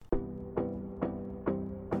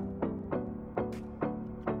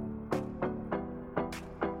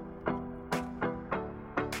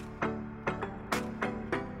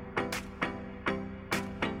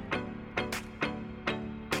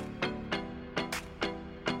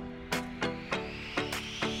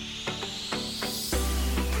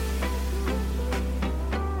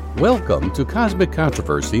Welcome to Cosmic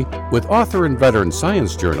Controversy with author and veteran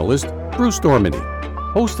science journalist Bruce Dorminey,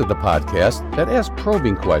 host of the podcast that asks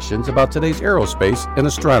probing questions about today's aerospace and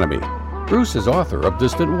astronomy. Bruce is author of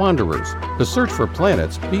Distant Wanderers, The Search for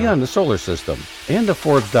Planets Beyond the Solar System, and a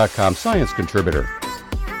Forbes.com science contributor.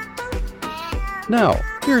 Now,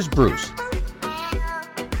 here's Bruce.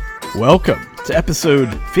 Welcome to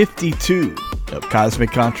episode 52 of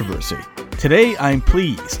Cosmic Controversy. Today, I'm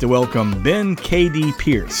pleased to welcome Ben K.D.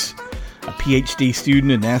 Pearce, a Ph.D.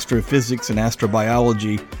 student in astrophysics and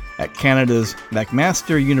astrobiology at Canada's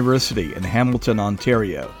McMaster University in Hamilton,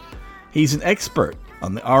 Ontario. He's an expert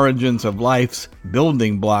on the origins of life's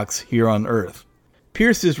building blocks here on Earth.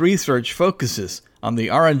 Pearce's research focuses on the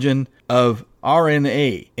origin of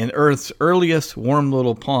RNA in Earth's earliest warm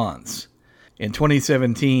little ponds. In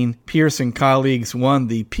 2017, Pearce and colleagues won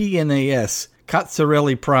the PNAS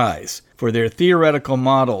Cazarelli Prize for their theoretical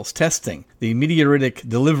models testing the meteoritic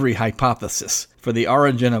delivery hypothesis for the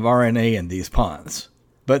origin of RNA in these ponds.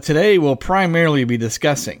 But today we'll primarily be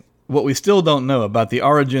discussing what we still don't know about the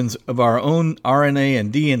origins of our own RNA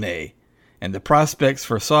and DNA and the prospects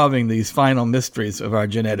for solving these final mysteries of our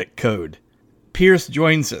genetic code. Pearce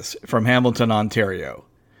joins us from Hamilton, Ontario.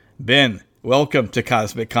 Ben, welcome to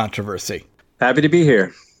Cosmic Controversy. Happy to be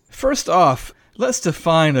here. First off, let's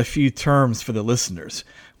define a few terms for the listeners.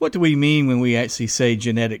 What do we mean when we actually say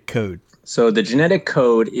genetic code? So the genetic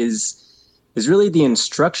code is really the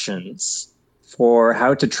instructions for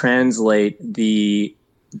how to translate the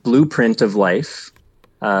blueprint of life,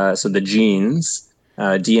 so the genes,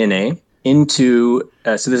 DNA, into,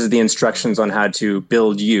 so this is the instructions on how to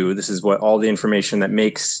build you. This is what all the information that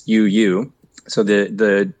makes you, you. So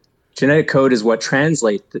the genetic code is what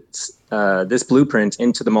translates this blueprint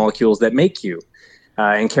into the molecules that make you.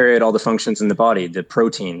 And carry out all the functions in the body, the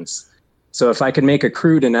proteins. So if I could make a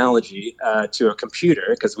crude analogy to a computer,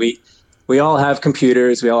 because we all have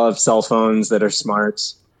computers, we all have cell phones that are smart.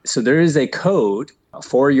 So there is a code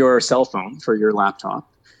for your cell phone, for your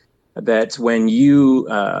laptop, that when you,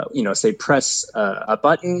 say press a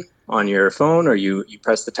button on your phone or you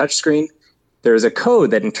press the touch screen, there's a code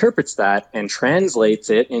that interprets that and translates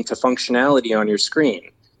it into functionality on your screen.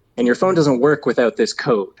 And your phone doesn't work without this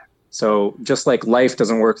code. So just like life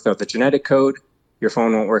doesn't work without the genetic code, your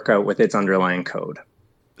phone won't work out with its underlying code.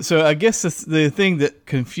 So I guess the thing that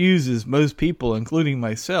confuses most people, including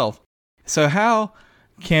myself, so how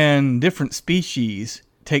can different species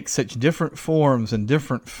take such different forms and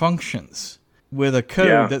different functions with a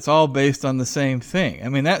code that's all based on the same thing? I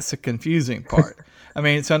mean, that's the confusing part. I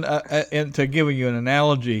mean, and to give you an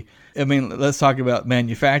analogy, I mean, let's talk about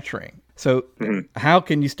manufacturing. So how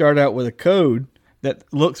can you start out with a code that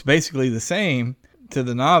looks basically the same to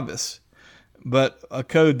the novice, but a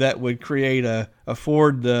code that would create a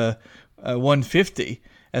Ford 150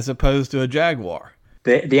 as opposed to a Jaguar?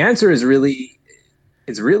 The answer is really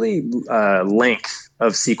length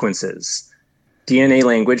of sequences. DNA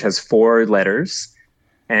language has 4 letters,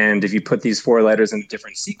 and if you put these 4 letters in a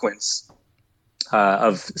different sequence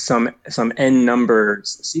of some n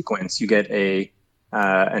numbers sequence, you get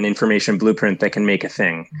an information blueprint that can make a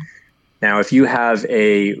thing. Now, if you have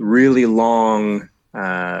a really long,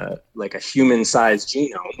 like a human-sized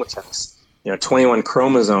genome, which has 21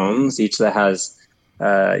 chromosomes, each that has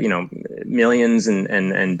millions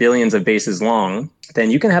and billions of bases long,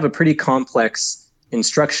 then you can have a pretty complex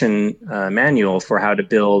instruction manual for how to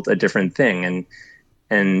build a different thing.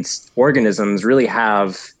 And organisms really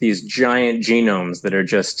have these giant genomes that are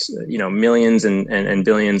just millions and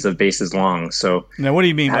billions of bases long. So now, what do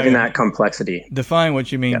you mean having by that complexity? Define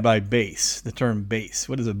what you mean by base. The term base.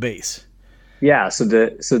 What is a base? Yeah. So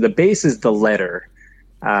the base is the letter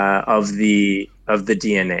of the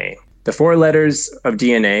DNA. The 4 letters of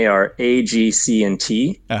DNA are A, G, C, and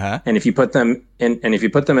T. And if you put them in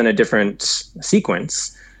a different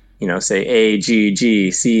sequence, say A, G,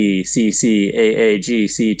 G, C, C, C, A, G,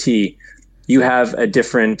 C, T, you have a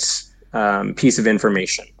different piece of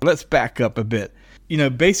information. Let's back up a bit.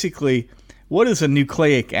 Basically, what is a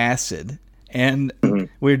nucleic acid? And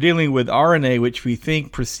we're dealing with RNA, which we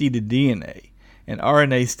think preceded DNA. And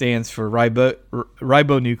RNA stands for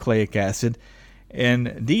ribonucleic acid, and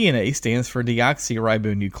DNA stands for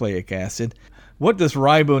deoxyribonucleic acid. What does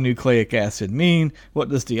ribonucleic acid mean? What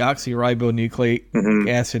does deoxyribonucleic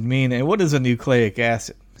acid mean? And what is a nucleic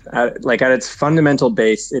acid? At its fundamental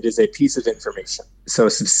base, it is a piece of information. So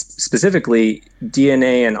specifically,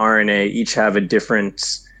 DNA and RNA each have a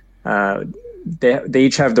different, they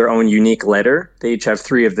each have their own unique letter. They each have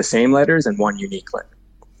 3 of the same letters and 1 unique letter.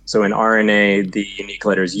 So in RNA, the unique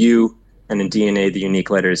letter is U, and in DNA, the unique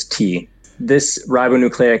letter is T. this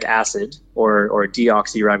ribonucleic acid or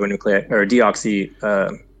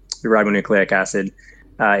deoxyribonucleic acid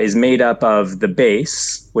is made up of the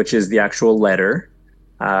base, which is the actual letter,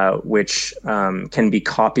 which can be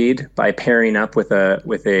copied by pairing up with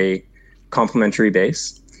a complementary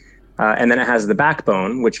base. And then it has the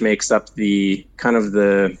backbone, which makes up the kind of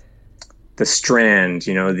the strand,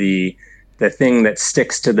 the thing that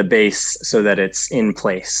sticks to the base so that it's in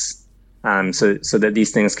place. So that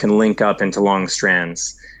these things can link up into long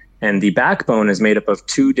strands. And the backbone is made up of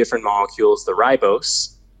two different molecules, the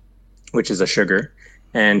ribose, which is a sugar,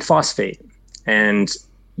 and phosphate. And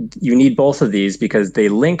you need both of these because they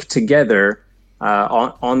link together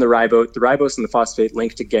on the ribose. The ribose and the phosphate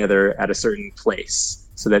link together at a certain place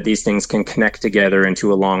so that these things can connect together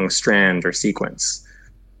into a long strand or sequence.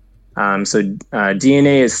 So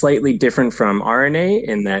DNA is slightly different from RNA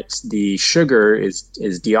in that the sugar is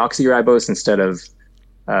deoxyribose instead of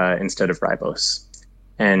ribose,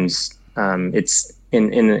 and it's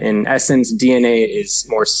in essence DNA is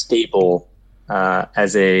more stable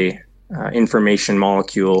as a information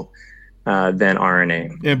molecule than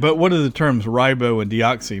RNA. Yeah, but what do the terms ribo and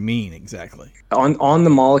deoxy mean exactly? On the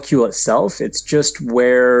molecule itself, it's just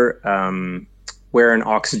where an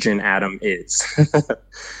oxygen atom is.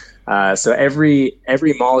 So every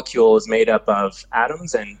molecule is made up of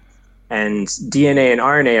atoms, and DNA and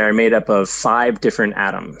RNA are made up of 5 different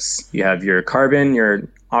atoms. You have your carbon, your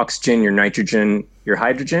oxygen, your nitrogen, your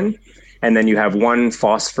hydrogen, and then you have one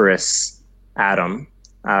phosphorus atom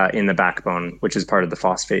in the backbone, which is part of the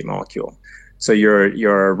phosphate molecule. So your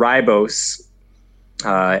ribose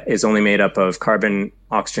is only made up of carbon,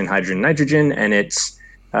 oxygen, hydrogen, nitrogen, and it's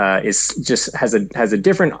has a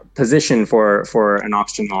different position for an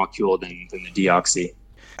oxygen molecule than the deoxy.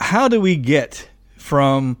 How do we get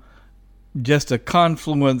from just a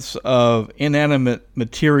confluence of inanimate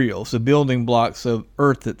materials, the building blocks of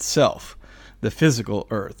Earth itself, the physical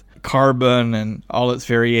Earth, carbon and all its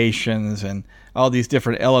variations and all these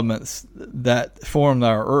different elements that form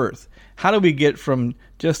our Earth? How do we get from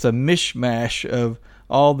just a mishmash of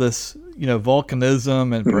all this,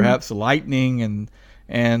 volcanism and perhaps lightning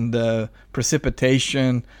and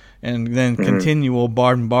precipitation, and then continual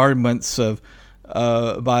bombardments of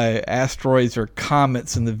by asteroids or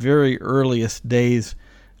comets in the very earliest days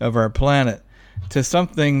of our planet, to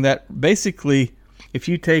something that basically, if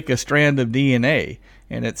you take a strand of DNA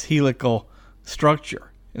and its helical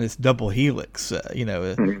structure and its double helix,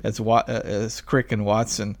 as Crick and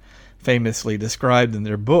Watson famously described in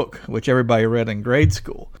their book, which everybody read in grade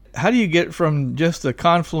school. How do you get from just a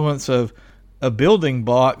confluence of building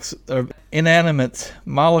blocks of inanimate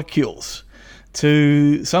molecules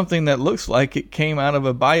to something that looks like it came out of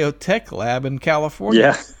a biotech lab in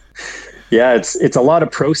California? Yeah, it's a lot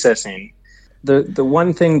of processing. The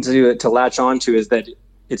one thing to latch onto is that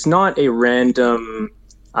it's not a random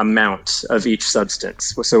amount of each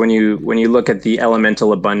substance. So when you look at the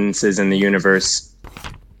elemental abundances in the universe,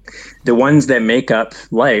 the ones that make up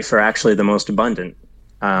life are actually the most abundant.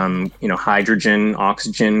 Hydrogen,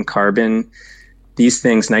 oxygen, carbon, these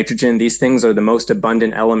things, nitrogen, these things are the most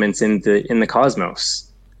abundant elements in the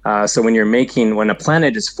cosmos. So when a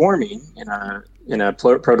planet is forming in a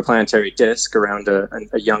protoplanetary disk around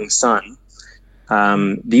a young sun,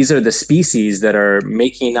 these are the species that are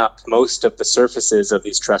making up most of the surfaces of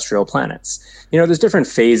these terrestrial planets. There's different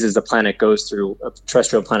phases a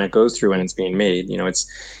terrestrial planet goes through when it's being made.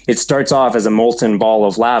 It starts off as a molten ball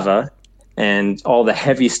of lava, and all the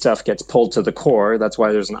heavy stuff gets pulled to the core. That's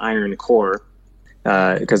why there's an iron core,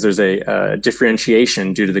 because there's a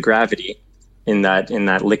differentiation due to the gravity in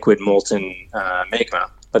that liquid molten magma.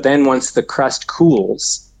 But then once the crust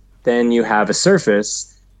cools, then you have a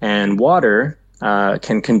surface, and water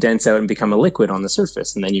can condense out and become a liquid on the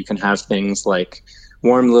surface. And then you can have things like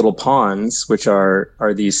warm little ponds, which are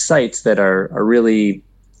these sites that are really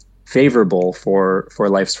favorable for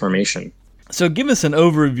life's formation. So give us an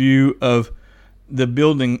overview of the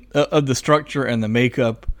building of the structure and the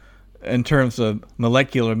makeup in terms of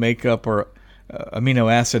molecular makeup or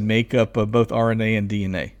amino acid makeup of both RNA and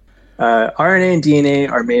DNA. RNA and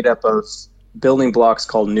DNA are made up of building blocks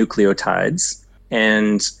called nucleotides,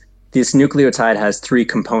 and this nucleotide has 3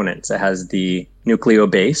 components. It has the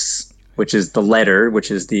nucleobase, which is the letter,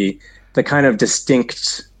 which is the kind of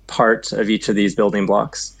distinct part of each of these building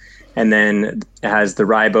blocks. And then it has the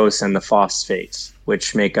ribose and the phosphate,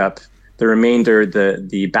 which make up the remainder,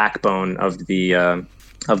 the backbone of the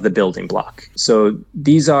building block. So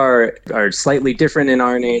these are slightly different in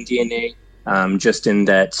RNA and DNA, just in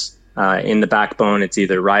that in the backbone it's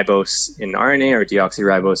either ribose in RNA or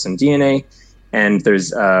deoxyribose in DNA. And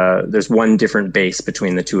there's one different base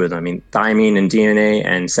between the two of them. I mean, thymine in DNA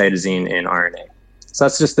and cytosine in RNA. So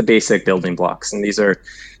that's just the basic building blocks. And these are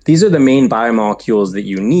the main biomolecules that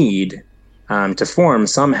you need to form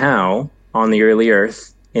somehow on the early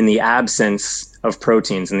Earth in the absence of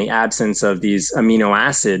proteins, in the absence of these amino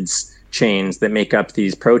acids chains that make up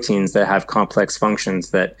these proteins that have complex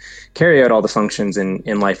functions that carry out all the functions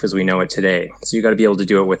in life as we know it today. So you got to be able to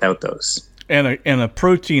do it without those. And a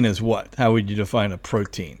protein is what? How would you define a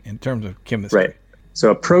protein in terms of chemistry? Right.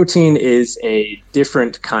 So a protein is a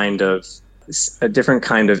different kind of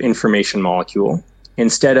information molecule.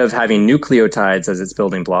 Instead of having nucleotides as its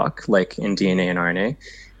building block, like in DNA and RNA,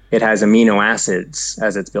 it has amino acids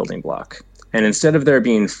as its building block. And instead of there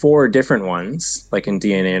being 4 different ones, like in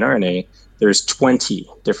DNA and RNA, there's 20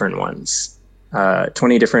 different ones,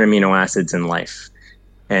 20 different amino acids in life.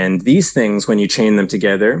 And these things, when you chain them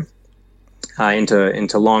together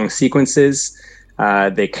into long sequences,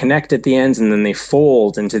 they connect at the ends, and then they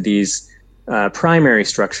fold into these primary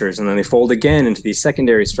structures, and then they fold again into these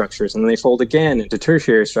secondary structures, and then they fold again into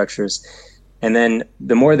tertiary structures. And then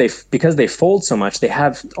the more because they fold so much, they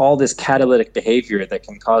have all this catalytic behavior that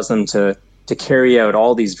can cause them to carry out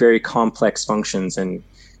all these very complex functions in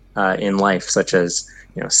life, such as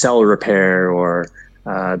cell repair or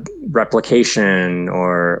replication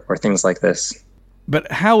or things like this.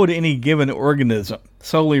 But how would any given organism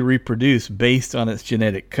solely reproduce based on its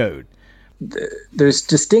genetic code? There's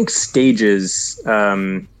distinct stages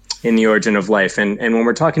in the origin of life. And when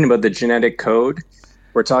we're talking about the genetic code,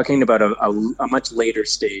 we're talking about a much later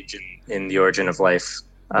stage in the origin of life,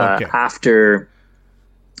 Okay.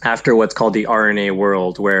 after what's called the RNA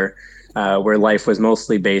world, where life was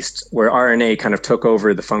mostly based, where RNA kind of took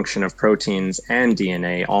over the function of proteins and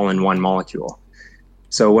DNA all in one molecule.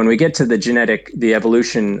 So when we get to the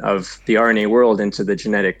evolution of the RNA world into the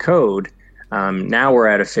genetic code, now we're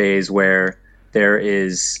at a phase where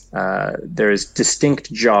there's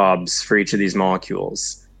distinct jobs for each of these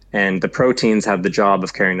molecules. And the proteins have the job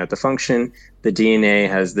of carrying out the function. The DNA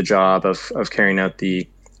has the job of carrying out the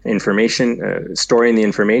information, storing the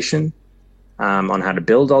information on how to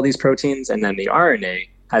build all these proteins. And then the RNA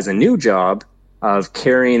has a new job of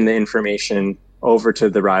carrying the information over to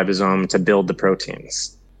the ribosome to build the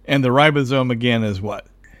proteins. And the ribosome, again, is what?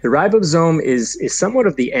 The ribosome is somewhat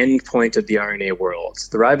of the end point of the RNA world.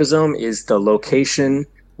 The ribosome is the location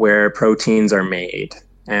where proteins are made.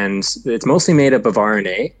 And it's mostly made up of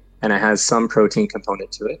RNA, and it has some protein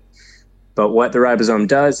component to it. But what the ribosome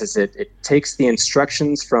does is it takes the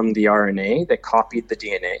instructions from the RNA that copied the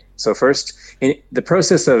DNA. So first, in the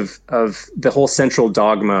process of the whole central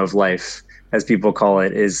dogma of life, as people call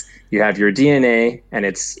it, is you have your DNA, and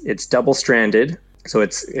it's double-stranded. So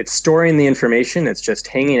it's storing the information. It's just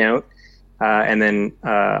hanging out, and then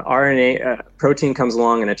protein comes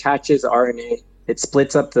along and attaches RNA. It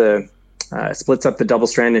splits up the double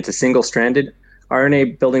strand into single-stranded.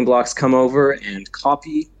 RNA building blocks come over and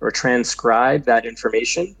copy or transcribe that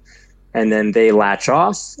information, and then they latch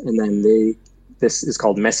off. And then this is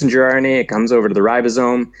called messenger RNA. It comes over to the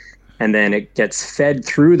ribosome, and then it gets fed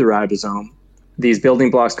through the ribosome. These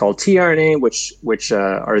building blocks called tRNA, which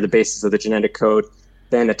are the basis of the genetic code,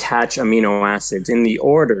 then attach amino acids in the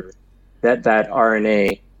order that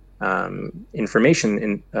RNA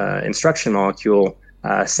instruction molecule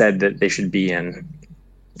said that they should be in.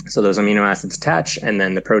 So those amino acids attach, and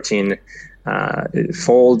then the protein it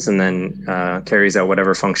folds and then carries out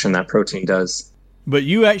whatever function that protein does. But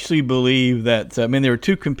you actually believe that, there are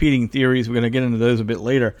two competing theories. We're going to get into those a bit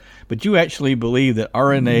later. But you actually believe that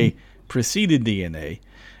RNA preceded DNA.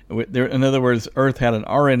 In other words, Earth had an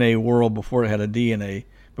RNA world before it had a DNA,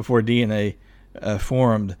 before DNA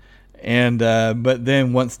formed. And but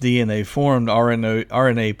then once DNA formed,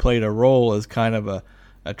 RNA played a role as kind of a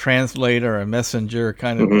translator, a messenger,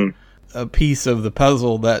 kind of a piece of the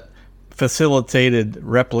puzzle that facilitated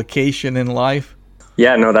replication in life.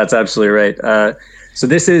 Yeah, no, that's absolutely right. So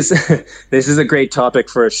this is a great topic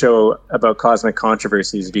for a show about cosmic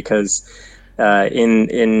controversies, because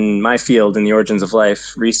in my field, in the origins of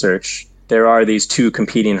life research, there are these two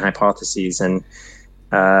competing hypotheses, and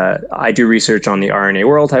I do research on the RNA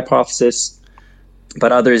world hypothesis,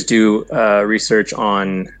 but others do research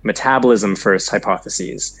on metabolism first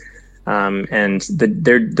hypotheses, and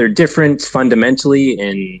they're different fundamentally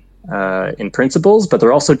in principles, but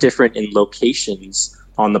they're also different in locations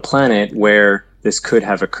on the planet where this could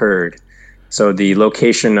have occurred. So the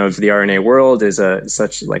location of the RNA world is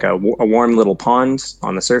such like a warm little pond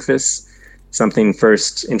on the surface, something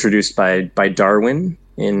first introduced by Darwin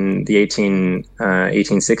in the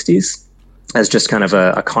 1860s as just kind of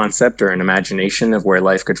a concept or an imagination of where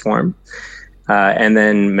life could form. And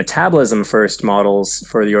then metabolism first models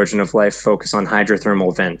for the origin of life focus on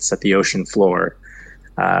hydrothermal vents at the ocean floor.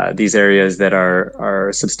 These areas that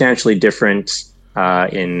are substantially different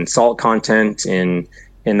in salt content, in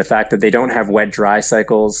the fact that they don't have wet-dry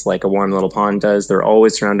cycles like a warm little pond does. They're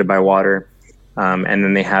always surrounded by water. And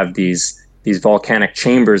then they have these volcanic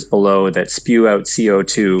chambers below that spew out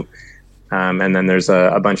CO2. And then there's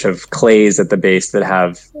a bunch of clays at the base that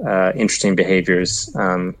have interesting behaviors,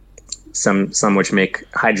 some which make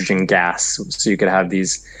hydrogen gas. So you could have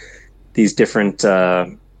these different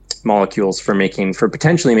molecules for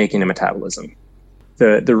potentially making a metabolism.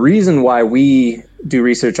 The reason why we do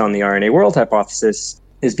research on the RNA world hypothesis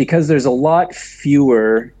is because there's a lot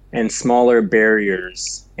fewer and smaller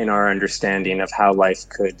barriers in our understanding of how life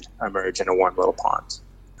could emerge in a warm little pond.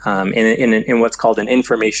 In what's called an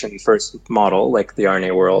information first model, like the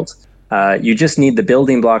RNA world, you just need the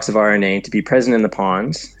building blocks of RNA to be present in the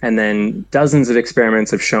pond, and then dozens of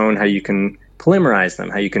experiments have shown how you can polymerize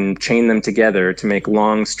them, how you can chain them together to make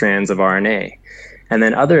long strands of RNA. And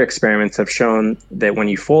then other experiments have shown that when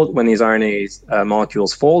these RNA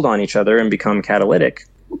molecules fold on each other and become catalytic,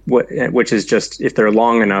 which is just if they're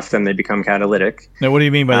long enough, then they become catalytic. Now, what do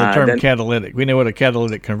you mean by the term catalytic? We know what a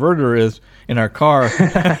catalytic converter is in our car.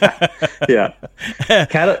 Yeah,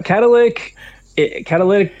 catalytic in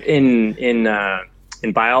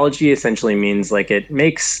biology essentially means like it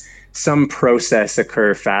makes some process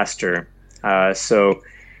occur faster. So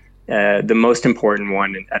the most important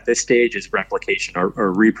one at this stage is replication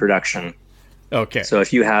or reproduction. Okay. So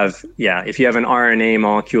if you have an RNA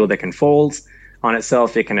molecule that can fold on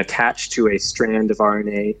itself, it can attach to a strand of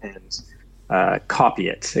RNA and copy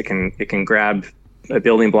it. It can grab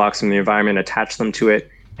building blocks from the environment, attach them to it,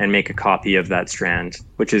 and make a copy of that strand,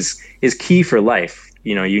 which is key for life.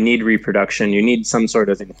 You know, you need reproduction, you need some sort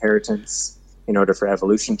of inheritance in order for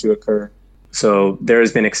evolution to occur. So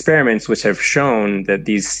there's been experiments which have shown that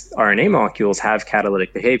these RNA molecules have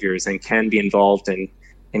catalytic behaviors and can be involved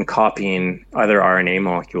in copying other RNA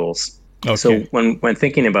molecules. Okay. So when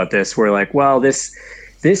thinking about this, we're like, well, this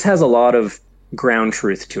has a lot of ground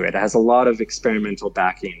truth to it. It has a lot of experimental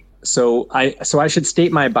backing. So I should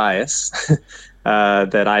state my bias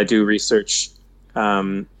that I do research,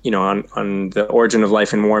 on the origin of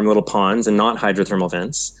life in warm little ponds and not hydrothermal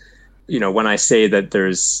vents. You know, when I say that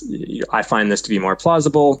I find this to be more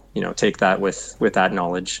plausible, take that with that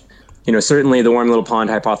knowledge. Certainly the warm little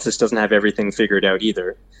pond hypothesis doesn't have everything figured out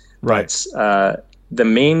either. Right. But the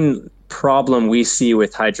main problem we see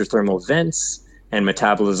with hydrothermal vents and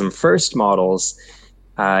metabolism first models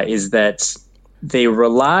is that they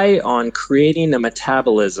rely on creating a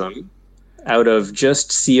metabolism out of just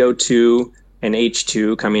CO2 and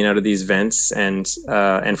H2 coming out of these vents and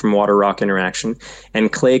from water rock interaction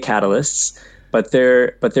and clay catalysts, but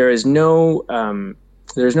there's no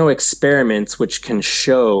experiments which can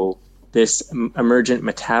show this emergent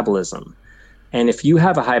metabolism. And if you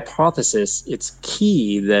have a hypothesis, it's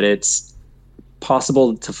key that it's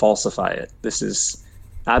possible to falsify it. This is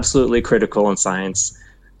absolutely critical in science.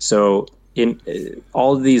 So in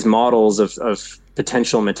all of these models of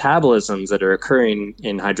potential metabolisms that are occurring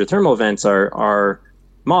in hydrothermal vents are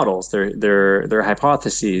models. They're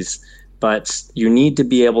hypotheses, but you need to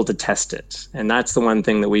be able to test it. And that's the one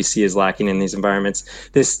thing that we see is lacking in these environments.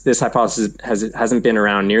 This hypothesis hasn't been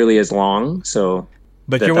around nearly as long. So,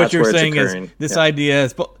 but what you're saying is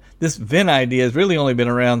this vent idea has really only been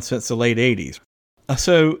around since the late 80s.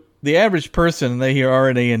 So the average person, they hear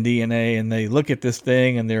RNA and DNA and they look at this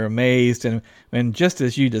thing and they're amazed. And just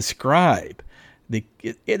as you describe,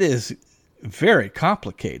 it is very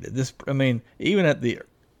complicated. Even at the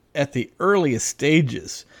earliest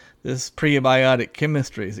stages, this prebiotic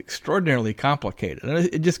chemistry is extraordinarily complicated. And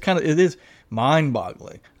it is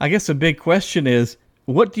mind-boggling. I guess the big question is,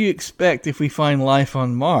 what do you expect if we find life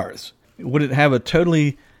on Mars? Would it have a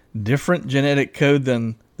totally different genetic code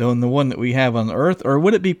than the one that we have on Earth? Or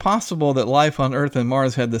would it be possible that life on Earth and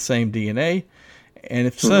Mars had the same DNA? And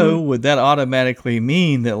if so, would that automatically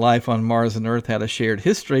mean that life on Mars and Earth had a shared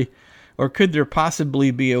history? Or could there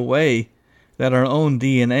possibly be a way that our own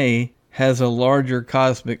DNA has a larger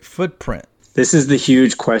cosmic footprint? This is the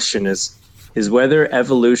huge question, is whether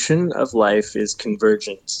evolution of life is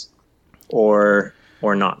convergent or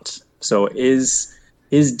not. So is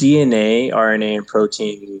DNA, RNA, and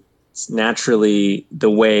protein naturally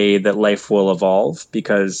the way that life will evolve?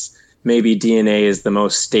 Because maybe DNA is the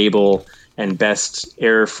most stable and best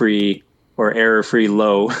error-free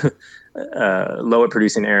low at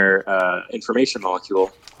producing error information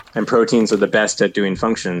molecule, and proteins are the best at doing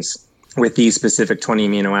functions with these specific 20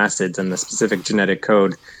 amino acids and the specific genetic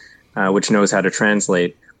code which knows how to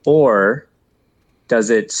translate. Or does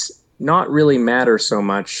it not really matter so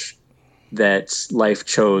much that life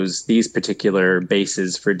chose these particular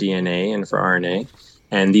bases for DNA and for RNA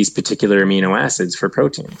and these particular amino acids for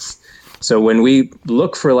proteins? So when we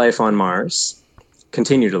look for life on Mars,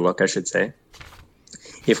 continue to look, I should say,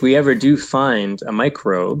 if we ever do find a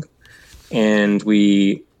microbe and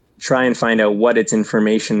we try and find out what its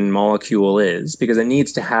information molecule is, because it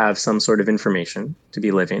needs to have some sort of information to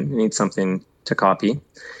be living, it needs something to copy.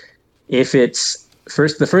 If it's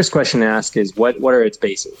the first question to ask is what are its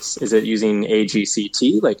bases? Is it using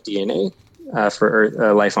AGCT like DNA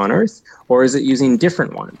for life on Earth, or is it using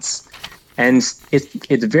different ones? And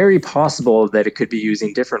it's very possible that it could be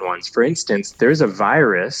using different ones. For instance, there's a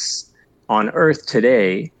virus on Earth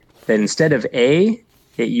today that instead of A,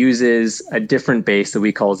 it uses a different base that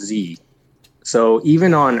we call Z. So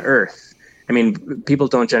even on Earth, I mean, people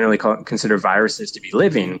don't generally consider viruses to be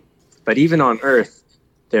living, but even on Earth,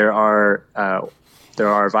 there are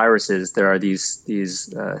viruses. There are these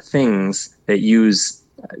things that use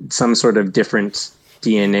some sort of different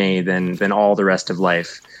DNA than all the rest of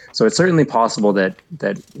life. So it's certainly possible that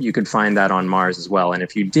you could find that on Mars as well. And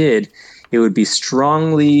if you did, it would be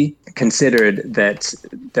strongly considered that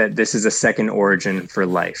this is a second origin for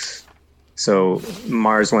life. So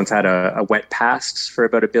Mars once had a wet past for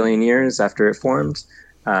about 1 billion years after it formed.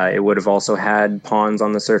 It would have also had ponds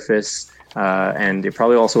on the surface, and it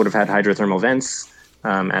probably also would have had hydrothermal vents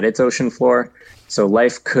at its ocean floor. So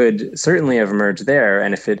life could certainly have emerged there.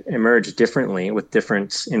 And if it emerged differently with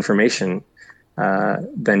different information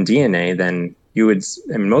than DNA, then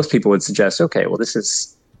most people would suggest, okay, well, this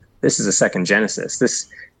is a second genesis.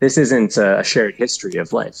 This isn't a shared history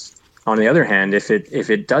of life. On the other hand, if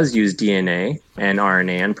it does use DNA and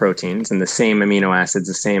RNA and proteins and the same amino acids,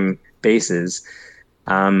 the same bases,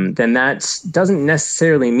 then that doesn't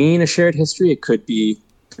necessarily mean a shared history. It could be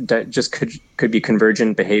could be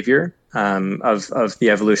convergent behavior of the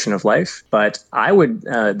evolution of life. But I would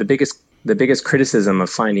the biggest criticism of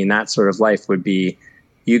finding that sort of life would be,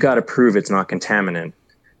 you got to prove it's not contaminant,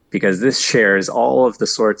 because this shares all of the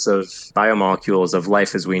sorts of biomolecules of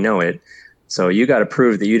life as we know it. So you got to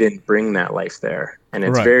prove that you didn't bring that life there. And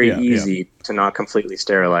it's very easy to not completely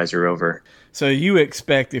sterilize your rover. So you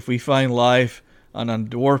expect if we find life on a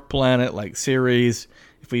dwarf planet like Ceres,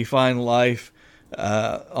 if we find life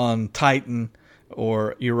on Titan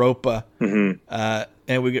or Europa, and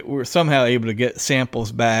we're somehow able to get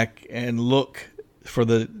samples back and look for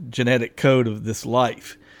the genetic code of this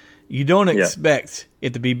life, you don't expect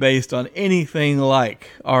it to be based on anything like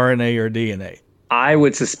RNA or DNA. I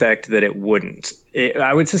would suspect that it wouldn't.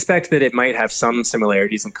 I would suspect that it might have some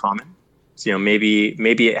similarities in common. So, maybe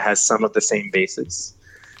it has some of the same bases.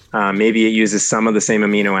 Maybe it uses some of the same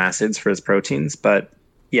amino acids for its proteins. But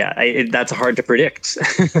that's hard to predict.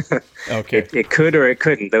 Okay, it could or it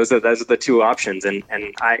couldn't. Those are the two options, and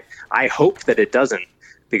I hope that it doesn't,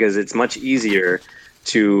 because it's much easier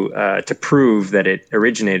to prove that it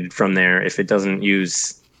originated from there if it doesn't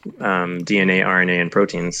use DNA, RNA, and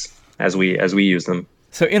proteins as we use them.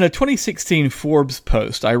 So in a 2016 Forbes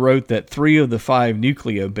post, I wrote that 3 of the 5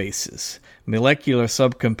 nucleobases, molecular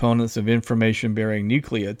subcomponents of information-bearing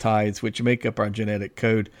nucleotides which make up our genetic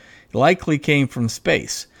code, likely came from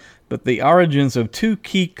space, but the origins of 2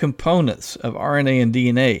 key components of RNA and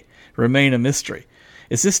DNA remain a mystery.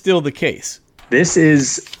 Is this still the case? This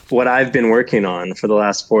is what I've been working on for the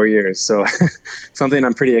last 4 years, so something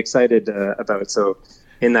I'm pretty excited about. So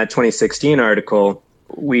in that 2016 article,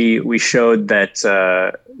 we showed that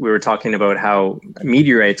we were talking about how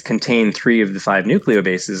meteorites contain 3 of the 5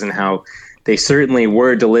 nucleobases and how they certainly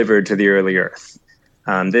were delivered to the early Earth.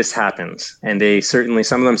 This happened, and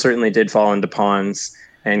some of them certainly did fall into ponds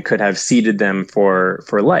and could have seeded them for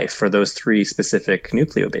life, for those 3 specific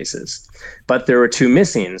nucleobases. But there were 2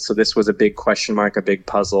 missing, so this was a big question mark, a big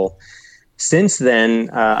puzzle. Since then,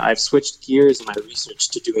 I've switched gears in my research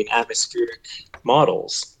to doing atmospheric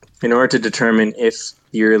models in order to determine if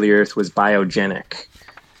the early Earth was biogenic,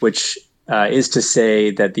 which is to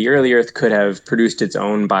say that the early Earth could have produced its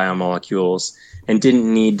own biomolecules and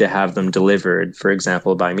didn't need to have them delivered, for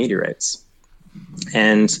example, by meteorites.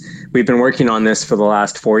 And we've been working on this for the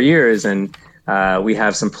last 4 years, and we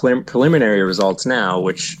have some preliminary results now,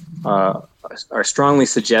 which are strongly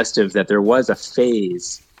suggestive that there was a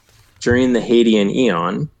phase during the Hadean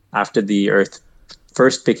eon, after the Earth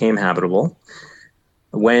first became habitable,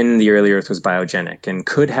 when the early Earth was biogenic and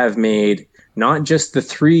could have made not just the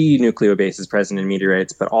 3 nucleobases present in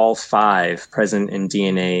meteorites, but all 5 present in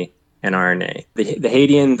DNA and RNA. The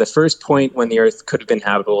Hadean, the first point when the Earth could have been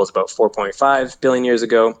habitable, was about 4.5 billion years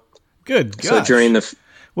ago. Good gosh. So during the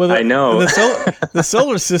Well, I know. The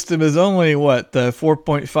solar system is only,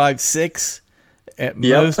 4.56 at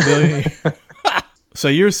most billion? So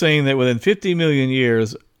you're saying that within 50 million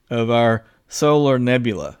years of our solar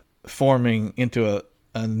nebula forming into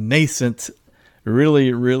a nascent,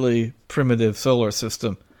 really, really primitive solar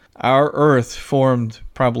system, our Earth formed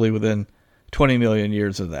probably within 20 million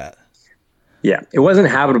years of that. Yeah, it wasn't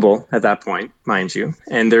habitable at that point, mind you.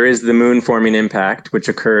 And there is the moon forming impact, which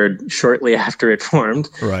occurred shortly after it formed,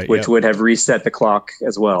 right, which would have reset the clock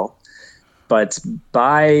as well. But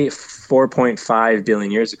by 4.5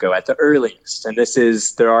 billion years ago, at the earliest, and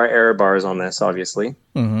there are error bars on this, obviously.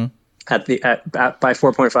 Mm-hmm. By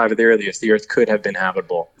 4.5 at the earliest, the Earth could have been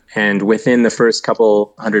habitable. And within the first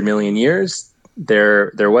couple 100 million years,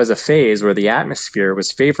 there was a phase where the atmosphere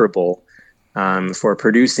was favorable for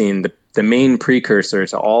producing the main precursor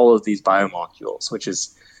to all of these biomolecules, which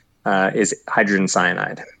is hydrogen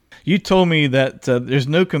cyanide. You told me that there's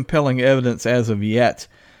no compelling evidence as of yet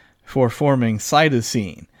for forming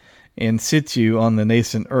cytosine in situ on the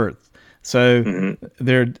nascent Earth. So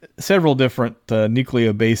there are several different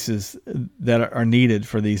nucleobases that are needed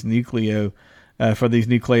for these nucleic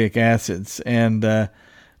acids, and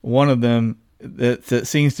one of them that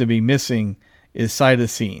seems to be missing is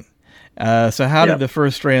cytosine. So how did the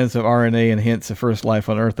first strands of RNA and hence the first life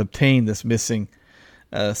on Earth obtain this missing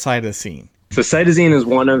cytosine? So cytosine is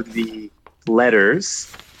one of the letters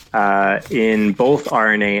in both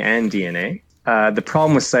RNA and DNA. The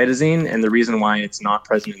problem with cytosine, and the reason why it's not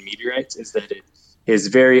present in meteorites, is that it is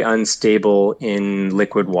very unstable in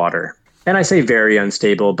liquid water. And I say very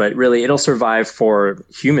unstable, but really it'll survive for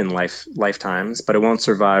human lifetimes, but it won't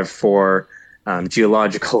survive for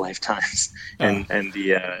geological lifetimes and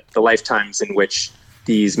the lifetimes in which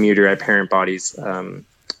these meteorite parent bodies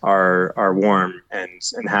are warm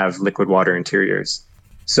and have liquid water interiors.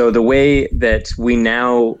 So the way that we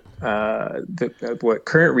now, our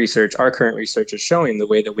current research is showing, the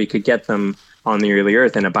way that we could get them on the early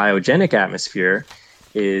Earth in a biogenic atmosphere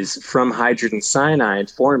is from hydrogen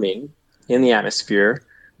cyanide forming in the atmosphere,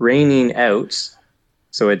 raining out.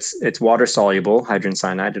 So it's water soluble, hydrogen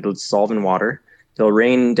cyanide. It'll dissolve in water. It'll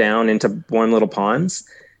rain down into warm little ponds,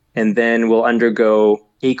 and then we'll undergo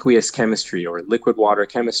aqueous chemistry or liquid water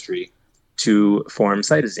chemistry to form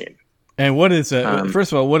cytosine. And what is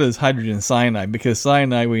first of all, what is hydrogen cyanide? Because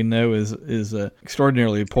cyanide we know is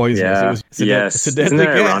extraordinarily poisonous. Yeah. It's a deadly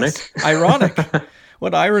gas. Ironic.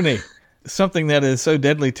 What irony! Something that is so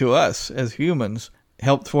deadly to us as humans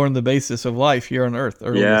helped form the basis of life here on Earth.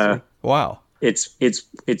 Wow.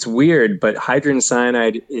 It's weird, but hydrogen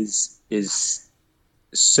cyanide is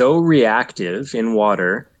so reactive in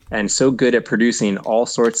water and so good at producing all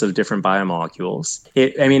sorts of different biomolecules.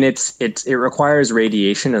 It requires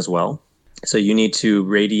radiation as well. So you need to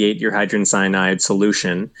radiate your hydrogen cyanide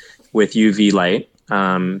solution with UV light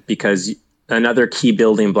because another key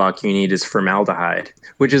building block you need is formaldehyde,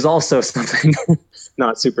 which is also something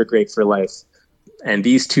not super great for life. And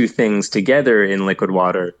these two things together in liquid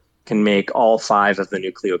water can make all 5 of the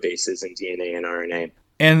nucleobases in DNA and RNA.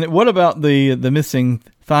 And what about the missing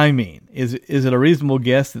thymine? Is it a reasonable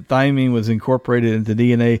guess that thymine was incorporated into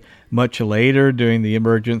DNA much later during the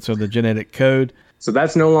emergence of the genetic code? So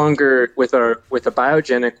that's no longer, with a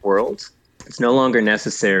biogenic world, it's no longer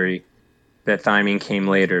necessary that thymine came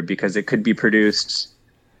later because it could be produced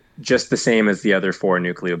just the same as the other 4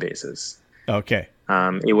 nucleobases. Okay.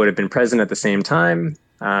 It would have been present at the same time.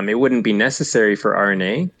 It wouldn't be necessary for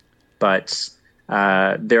RNA, but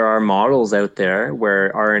there are models out there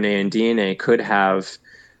where RNA and DNA could have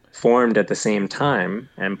formed at the same time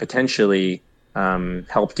and potentially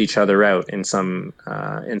helped each other out in some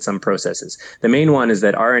processes. The main one is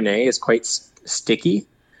that RNA is quite sticky.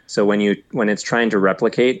 So when it's trying to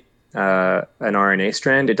replicate an RNA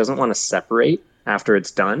strand, it doesn't want to separate after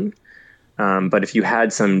it's done. But if you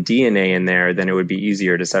had some DNA in there, then it would be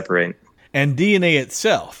easier to separate. And DNA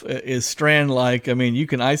itself is strand-like. I mean, you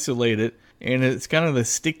can isolate it, and it's kind of the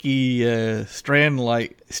sticky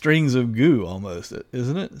strand-like strings of goo almost,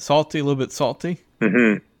 isn't it? Salty, a little bit salty?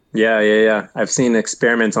 Mm-hmm. Yeah. I've seen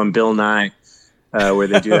experiments on Bill Nye where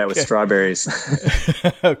they do that with strawberries.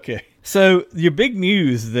 Okay. So your big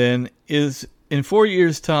news then is in 4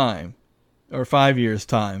 years' time, or 5 years'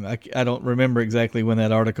 time. I don't remember exactly when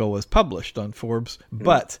that article was published on Forbes,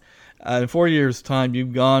 but in 4 years' time,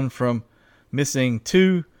 you've gone from missing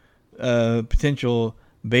 2 potential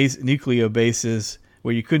nucleobases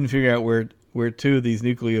where you couldn't figure out where 2 of these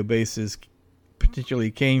nucleobases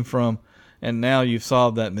potentially came from, and now you've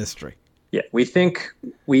solved that mystery. Yeah, we think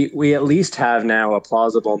we at least have now a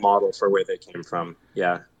plausible model for where they came from.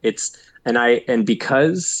 Yeah, and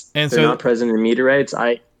because And they're so not present in meteorites,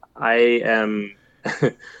 I am,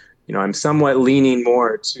 I'm somewhat leaning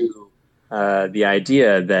more to the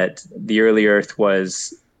idea that the early Earth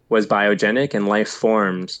was biogenic and life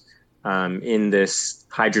formed in this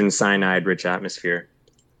hydrogen cyanide rich atmosphere.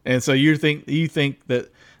 And so you think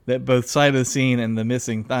that both cytosine and the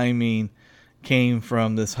missing thymine came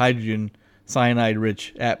from this hydrogen cyanide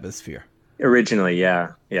rich atmosphere. Originally,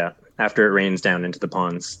 yeah. After it rains down into the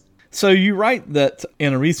ponds. So you write that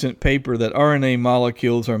in a recent paper that RNA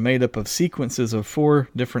molecules are made up of sequences of 4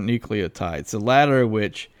 different nucleotides, the latter of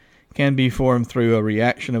which can be formed through a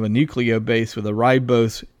reaction of a nucleobase with a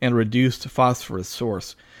ribose and reduced phosphorus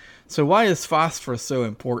source. So why is phosphorus so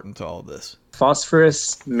important to all this?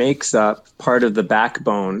 Phosphorus makes up part of the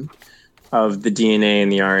backbone of the DNA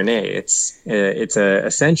and the RNA. It's a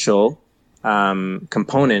essential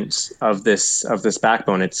component of this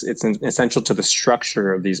backbone. It's essential to the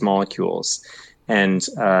structure of these molecules, and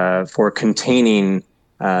for containing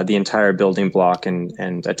the entire building block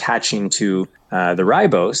and attaching to the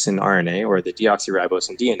ribose in RNA or the deoxyribose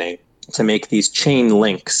in DNA to make these chain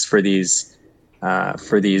links for these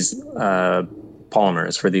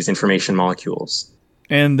polymers, for these information molecules.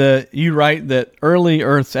 And you write that early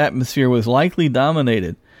Earth's atmosphere was likely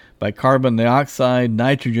dominated by carbon dioxide,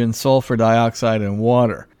 nitrogen, sulfur dioxide, and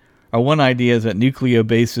water. One idea is that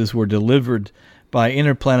nucleobases were delivered by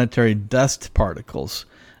interplanetary dust particles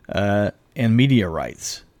and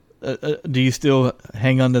meteorites. Do you still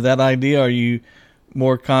hang on to that idea? Or are you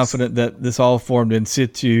more confident that this all formed in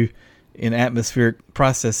situ in atmospheric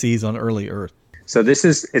processes on early Earth? So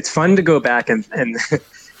it's fun to go back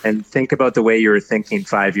and think about the way you were thinking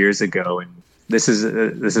 5 years ago, and this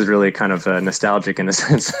is really kind of nostalgic in a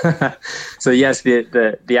sense. So yes,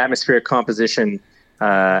 the atmospheric composition,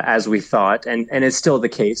 as we thought, and it's still the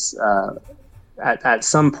case, at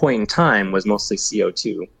some point in time was mostly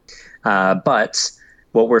CO2. But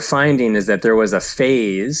what we're finding is that there was a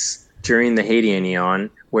phase during the Hadean eon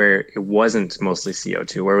where it wasn't mostly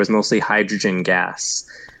CO2, where it was mostly hydrogen gas.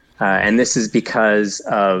 And this is because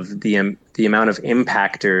of the amount of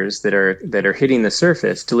impactors that are hitting the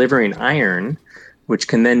surface, delivering iron, which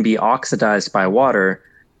can then be oxidized by water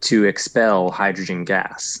to expel hydrogen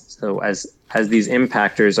gas. So as these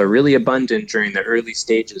impactors are really abundant during the early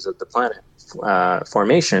stages of the planet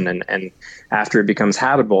formation, and after it becomes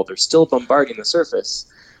habitable, they're still bombarding the surface.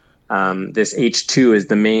 This H2 is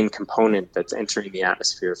the main component that's entering the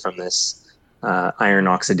atmosphere from this iron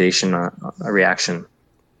oxidation reaction.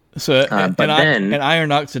 So, and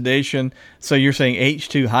iron oxidation. So you're saying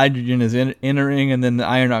H2 hydrogen is entering, and then the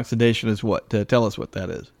iron oxidation is what? Tell us what that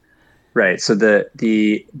is. Right. So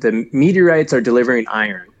the meteorites are delivering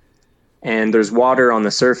iron, and there's water on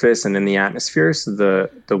the surface and in the atmosphere. So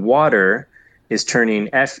the water is turning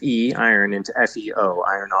Fe iron into FeO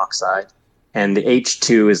iron oxide, and the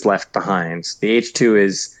H2 is left behind. So the H2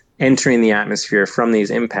 is entering the atmosphere from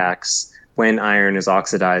these impacts when iron is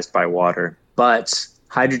oxidized by water, but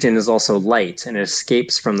hydrogen is also light and it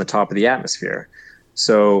escapes from the top of the atmosphere.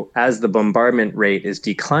 So as the bombardment rate is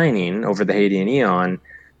declining over the Hadean eon,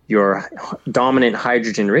 your dominant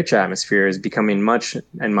hydrogen-rich atmosphere is becoming much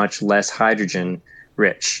and much less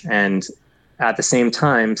hydrogen-rich. And at the same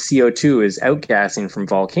time, CO2 is outgassing from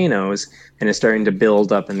volcanoes and is starting to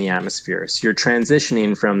build up in the atmosphere. So you're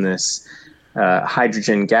transitioning from this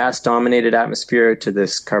hydrogen gas-dominated atmosphere to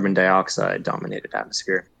this carbon dioxide-dominated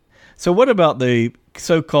atmosphere. So what about the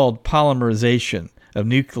so-called polymerization of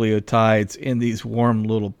nucleotides in these warm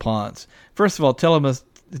little ponds? First of all,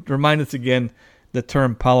 remind us again the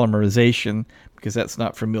term polymerization, because that's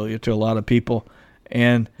not familiar to a lot of people,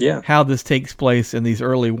 and how this takes place in these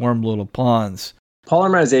early warm little ponds.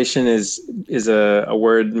 Polymerization is a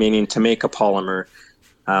word meaning to make a polymer.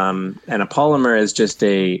 And a polymer is just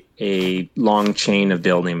a long chain of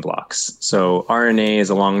building blocks. So RNA is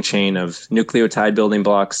a long chain of nucleotide building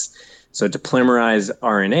blocks. So to polymerize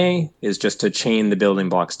RNA is just to chain the building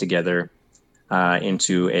blocks together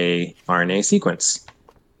into a RNA sequence.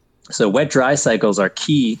 So wet-dry cycles are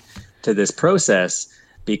key to this process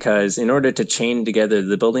because in order to chain together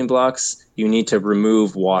the building blocks, you need to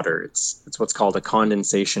remove water. It's what's called a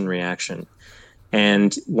condensation reaction.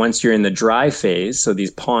 And once you're in the dry phase, so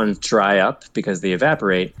these ponds dry up because they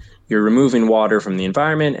evaporate, you're removing water from the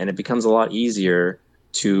environment, and it becomes a lot easier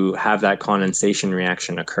to have that condensation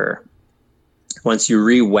reaction occur. Once you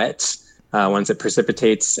re-wet, once it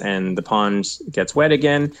precipitates and the pond gets wet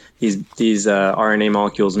again, these RNA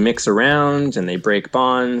molecules mix around and they break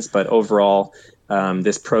bonds. But overall,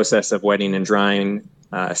 this process of wetting and drying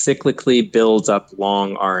cyclically builds up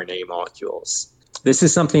long RNA molecules. This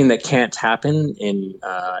is something that can't happen in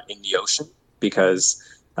the ocean because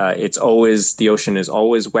the ocean is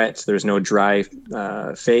always wet. There's no dry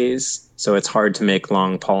phase, so it's hard to make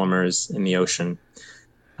long polymers in the ocean.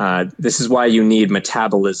 This is why you need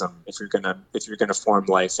metabolism if you're gonna form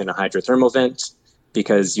life in a hydrothermal vent,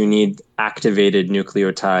 because you need activated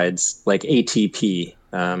nucleotides like ATP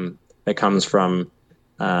that comes from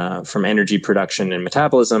energy production and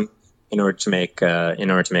metabolism in order to make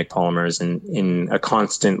polymers in a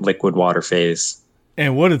constant liquid water phase.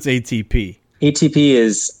 And what is ATP? ATP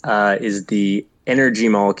is the energy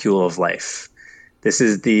molecule of life. This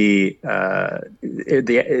is it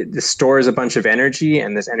stores a bunch of energy,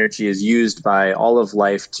 and this energy is used by all of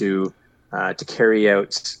life to carry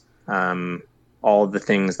out all the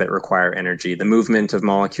things that require energy: the movement of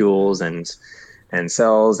molecules and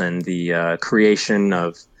cells, and the creation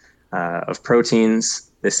of proteins.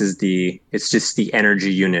 It's just the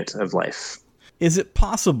energy unit of life. Is it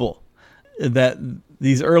possible that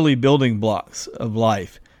these early building blocks of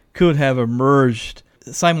life could have emerged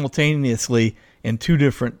simultaneously in two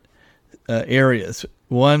different areas?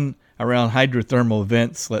 One around hydrothermal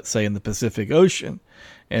vents, let's say in the Pacific Ocean,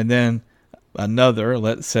 and then another,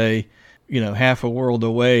 let's say, half a world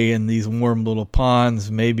away in these warm little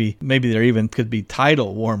ponds. Maybe there even could be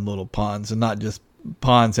tidal warm little ponds and not just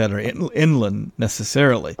ponds that are inland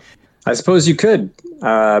necessarily. I suppose you could,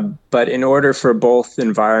 but in order for both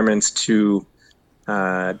environments to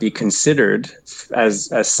be considered as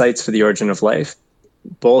sites for the origin of life,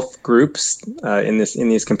 both groups in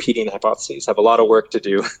these competing hypotheses have a lot of work to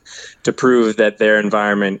do to prove that their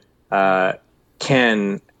environment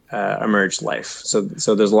can emerge life. So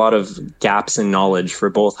there's a lot of gaps in knowledge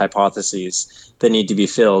for both hypotheses that need to be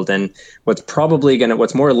filled. And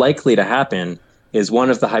what's more likely to happen is one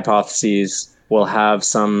of the hypotheses will have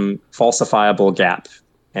some falsifiable gap,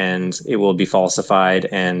 and it will be falsified,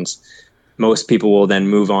 and most people will then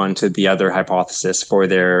move on to the other hypothesis for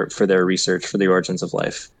their research for the origins of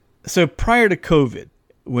life. So prior to COVID,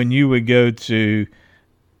 when you would go to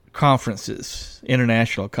conferences,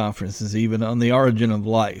 international conferences, even on the origin of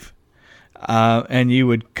life, and you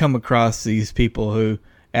would come across these people who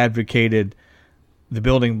advocated the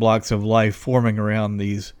building blocks of life forming around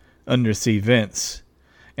these undersea vents,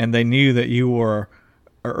 and they knew that you were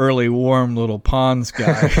an early warm little ponds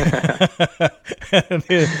guy.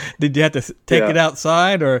 Did you have to take it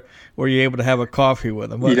outside, or were you able to have a coffee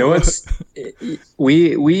with them?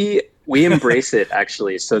 We embrace it,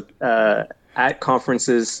 actually. So at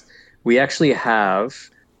conferences, we actually have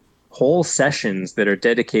whole sessions that are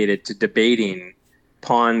dedicated to debating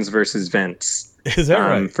ponds versus vents. Is that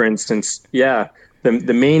right? For instance, yeah.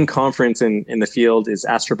 The main conference in the field is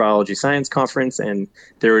Astrobiology Science Conference, and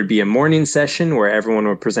there would be a morning session where everyone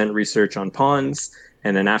would present research on ponds,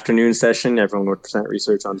 and an afternoon session, everyone would present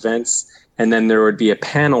research on vents, and then there would be a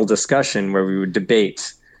panel discussion where we would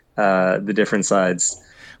debate the different sides.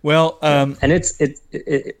 Well, and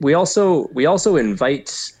we also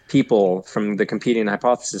invite people from the competing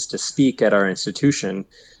hypothesis to speak at our institution,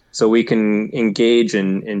 so we can engage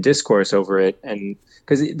in discourse over it. And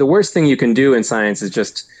because the worst thing you can do in science is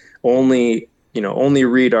just only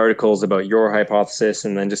read articles about your hypothesis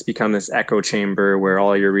and then just become this echo chamber where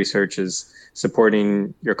all your research is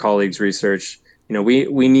supporting your colleagues' research.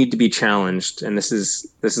 We need to be challenged, and this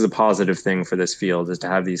is a positive thing for this field, is to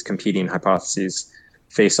have these competing hypotheses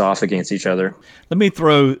face off against each other. Let me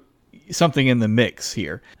throw something in the mix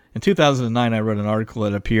here. In 2009, I wrote an article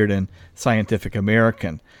that appeared in Scientific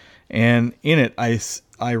American, and in it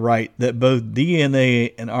I write that both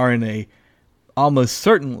DNA and RNA almost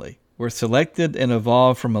certainly were selected and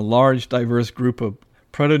evolved from a large, diverse group of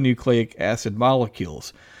protonucleic acid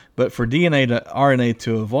molecules. But for DNA to RNA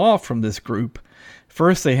to evolve from this group,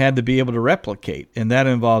 first they had to be able to replicate, and that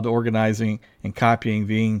involved organizing and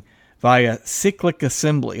copying via cyclic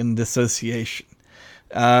assembly and dissociation.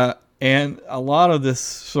 And a lot of this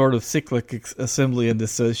sort of cyclic assembly and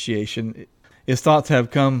dissociation is thought to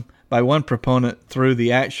have come by one proponent through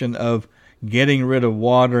the action of getting rid of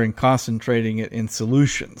water and concentrating it in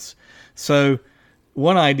solutions. So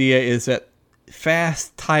one idea is that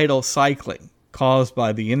fast tidal cycling caused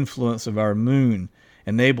by the influence of our moon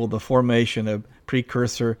enabled the formation of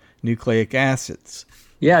precursor nucleic acids.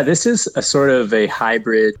 Yeah, this is a sort of a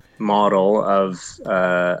hybrid model of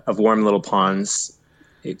warm little ponds,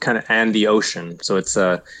 and the ocean. So it's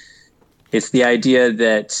the idea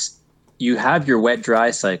that you have your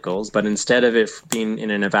wet-dry cycles, but instead of it being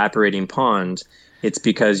in an evaporating pond, it's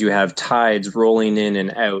because you have tides rolling in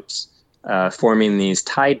and out, forming these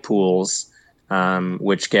tide pools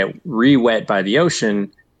which get re-wet by the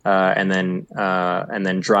ocean, and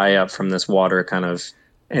then dry up from this water kind of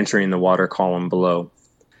entering the water column below.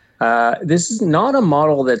 This is not a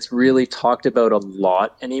model that's really talked about a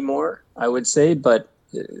lot anymore, I would say, but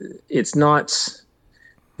it's not.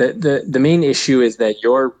 The main issue is that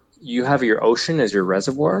you have your ocean as your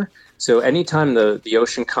reservoir. So anytime the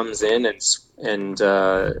ocean comes in and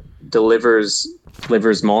delivers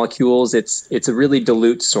molecules, it's a really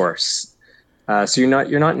dilute source. So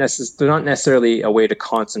they're not necessarily a way to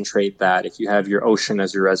concentrate that if you have your ocean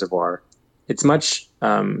as your reservoir. It's much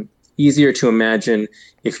easier to imagine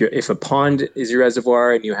if a pond is your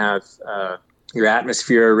reservoir and you have your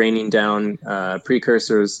atmosphere raining down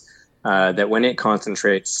precursors, that when it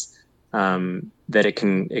concentrates, that it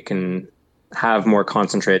can have more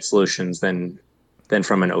concentrated solutions than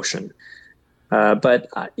from an ocean. But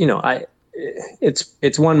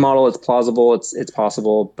it's one model. It's plausible. It's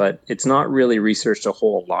possible, but it's not really researched a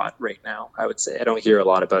whole lot right now. I would say I don't hear a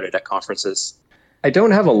lot about it at conferences. I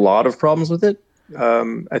don't have a lot of problems with it.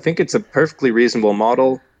 I think it's a perfectly reasonable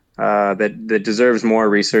model that deserves more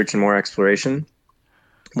research and more exploration.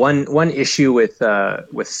 One issue with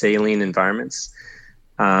saline environments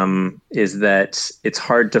is that it's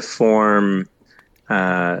hard to form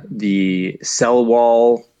the cell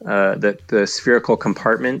wall, the spherical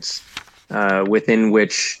compartments within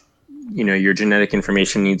which your genetic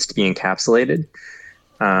information needs to be encapsulated.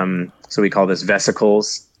 So we call this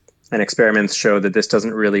vesicles, and experiments show that this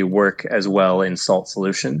doesn't really work as well in salt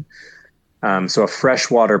solution. So a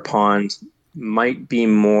freshwater pond might be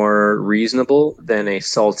more reasonable than a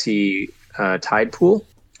salty tide pool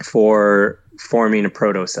for forming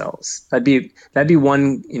protocells. That'd be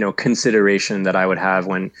one consideration that I would have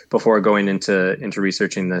before going into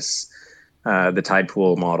researching this the tide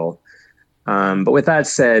pool model. But with that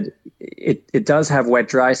said, it does have wet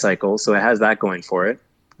dry cycles, so it has that going for it.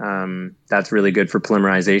 That's really good for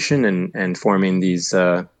polymerization and forming these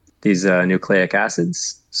nucleic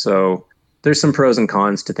acids. So there's some pros and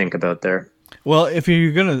cons to think about there. Well, if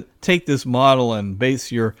you're going to take this model and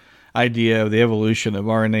base your idea of the evolution of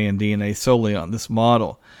RNA and DNA solely on this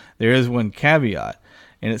model, there is one caveat,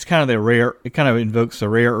 and it kind of invokes the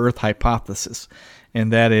rare Earth hypothesis,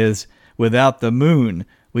 and that is, without the moon,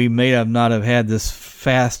 we may not have had this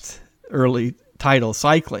fast early tidal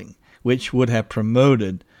cycling, which would have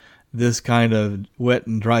promoted this kind of wet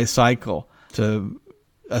and dry cycle to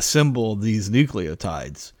assemble these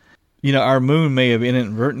nucleotides. Our moon may have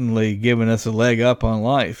inadvertently given us a leg up on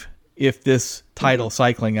life if this tidal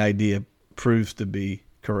cycling idea proves to be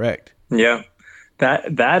correct. Yeah,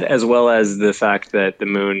 that as well as the fact that the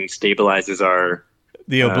moon stabilizes our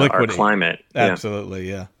climate. Absolutely,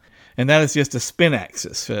 yeah. And that is just a spin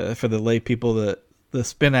axis for the lay people. The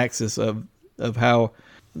spin axis of how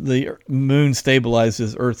the moon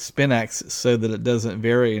stabilizes Earth's spin axis so that it doesn't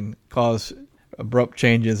vary and cause abrupt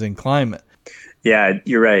changes in climate. Yeah,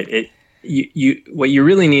 you're right. What you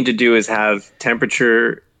really need to do is have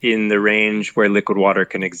temperature in the range where liquid water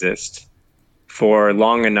can exist for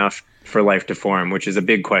long enough for life to form, which is a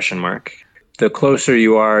big question mark. The closer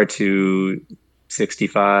you are to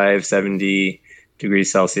 65, 70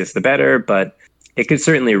 degrees Celsius, the better, but it could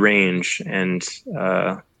certainly range, and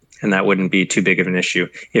that wouldn't be too big of an issue.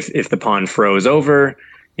 If the pond froze over,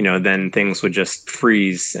 then things would just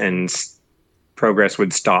freeze and progress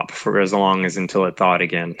would stop for as long as until it thawed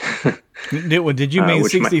again. Did you mean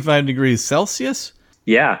 65 degrees Celsius?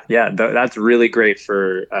 Yeah. That's really great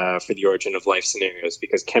for the origin of life scenarios,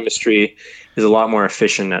 because chemistry is a lot more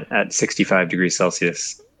efficient at 65 degrees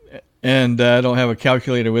Celsius. And I don't have a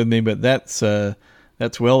calculator with me, but that's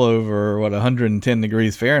well over 110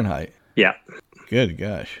 degrees Fahrenheit. Yeah. Good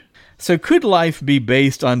gosh. So could life be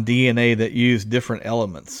based on DNA that use different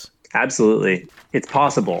elements? Absolutely. It's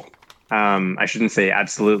possible. I shouldn't say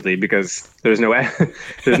absolutely, because there's no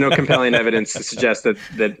compelling evidence to suggest that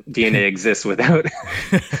DNA exists without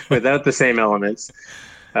the same elements.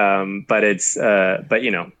 But it's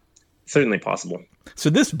certainly possible. So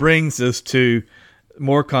this brings us to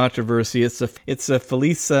more controversy. It's a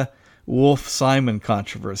Felisa Wolf-Simon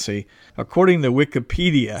controversy, according to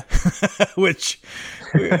Wikipedia, which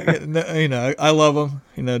I love them.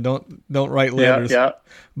 Don't write letters. Yeah.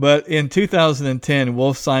 But in 2010,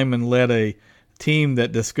 Wolf-Simon led a team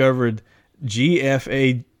that discovered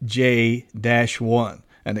GFAJ-1,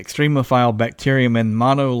 an extremophile bacterium in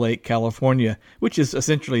Mono Lake, California, which is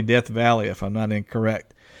essentially Death Valley, if I'm not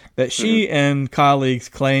incorrect, that she and colleagues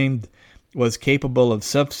claimed was capable of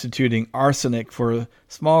substituting arsenic for a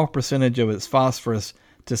small percentage of its phosphorus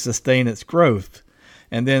to sustain its growth.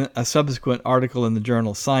 And then a subsequent article in the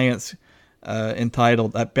journal Science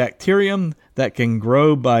entitled "A Bacterium That Can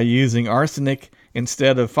Grow by Using Arsenic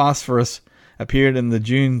Instead of Phosphorus" appeared in the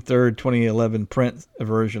June 3rd, 2011 print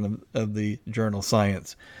version of the journal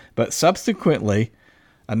Science. But subsequently,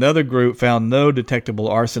 another group found no detectable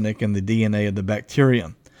arsenic in the DNA of the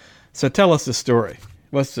bacterium. So tell us the story.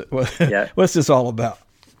 What's this all about?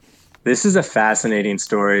 This is a fascinating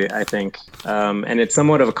story, I think, and it's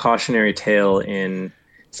somewhat of a cautionary tale in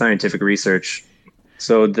scientific research.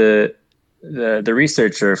 So the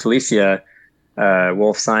researcher, Felicia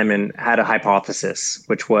Wolf-Simon, had a hypothesis,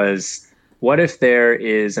 which was, what if there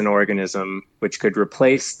is an organism which could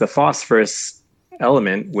replace the phosphorus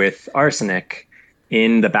element with arsenic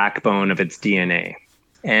in the backbone of its DNA?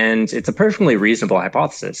 And it's a perfectly reasonable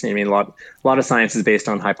hypothesis. I mean, a lot of science is based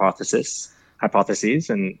on hypotheses,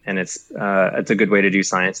 and it's a good way to do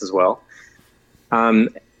science as well.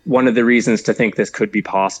 One of the reasons to think this could be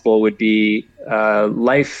possible would be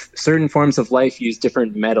certain forms of life use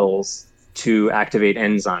different metals to activate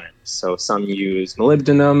enzymes. So some use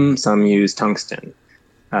molybdenum, some use tungsten,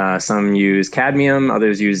 some use cadmium,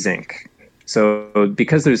 others use zinc. So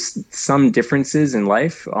because there's some differences in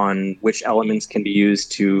life on which elements can be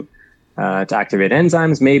used to activate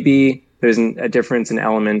enzymes, maybe there's a difference in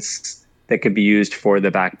elements that could be used for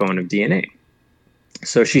the backbone of DNA.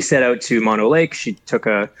 So she set out to Mono Lake. She took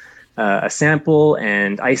a sample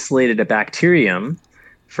and isolated a bacterium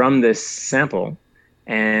from this sample,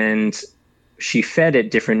 and she fed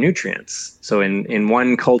it different nutrients. So in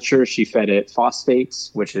one culture, she fed it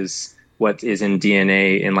phosphates, which is what is in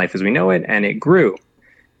DNA in life as we know it, and it grew.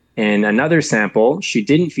 In another sample, she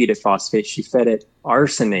didn't feed it phosphate. She fed it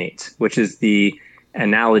arsenate, which is the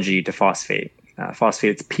analogy to phosphate.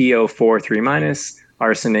 Phosphate's PO4 3-,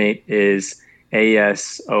 arsenate is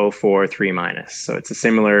ASO4 3-. So it's a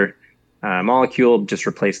similar molecule, just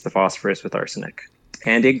replaced the phosphorus with arsenic.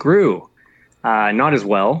 And it grew, not as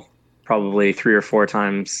well, probably 3 or 4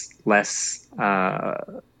 times less.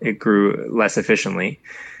 It grew less efficiently.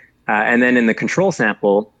 And then in the control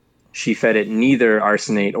sample, she fed it neither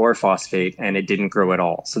arsenate or phosphate, and it didn't grow at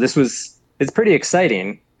all. So it's pretty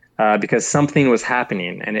exciting because something was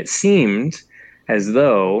happening. And it seemed as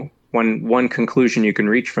though one conclusion you can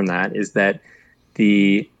reach from that is that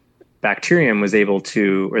the bacterium was able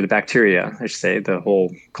to, or the bacteria, I should say, the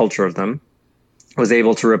whole culture of them, was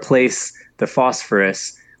able to replace the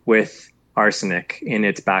phosphorus with arsenic in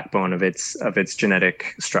its backbone of its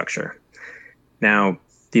genetic structure. Now,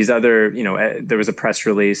 these other, there was a press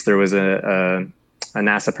release, there was a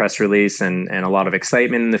NASA press release and a lot of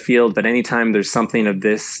excitement in the field. But anytime there's something of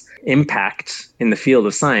this impact in the field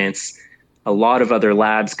of science, a lot of other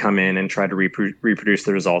labs come in and try to reproduce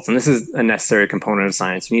the results. And this is a necessary component of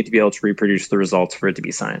science. You need to be able to reproduce the results for it to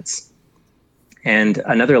be science. And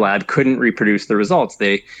another lab couldn't reproduce the results.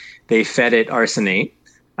 They fed it arsenate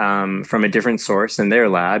from a different source in their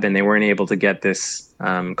lab, and they weren't able to get this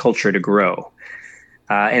culture to grow.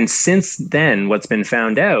 And since then, what's been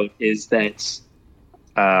found out is that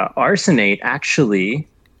arsenate actually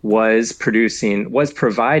was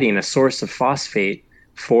providing a source of phosphate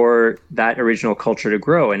for that original culture to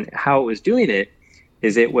grow. And how it was doing it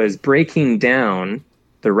is it was breaking down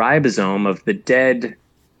the ribosome of the dead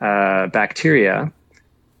bacteria,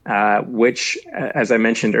 which, as I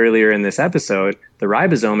mentioned earlier in this episode, the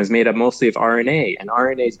ribosome is made up mostly of RNA, and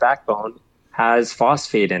RNA's backbone has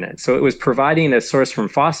phosphate in it. So it was providing a source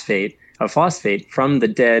of phosphate from the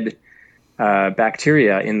dead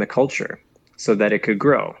bacteria in the culture so that it could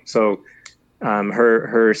grow. So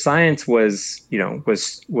her science was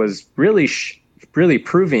really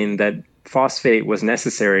proving that phosphate was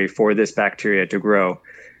necessary for this bacteria to grow,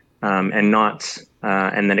 and that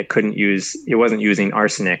it wasn't using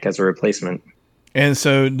arsenic as a replacement. And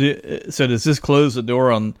so does this close the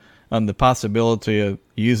door on the possibility of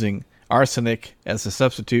using arsenic as a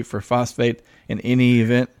substitute for phosphate in any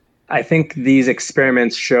event? I think these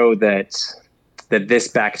experiments show that this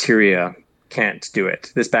bacteria can't do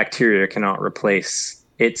it. This bacteria cannot replace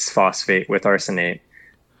its phosphate with arsenate.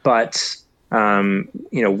 But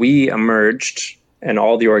we emerged, and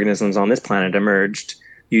all the organisms on this planet emerged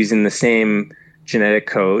using the same genetic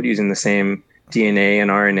code, using the same DNA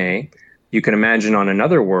and RNA. You can imagine on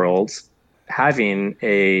another world having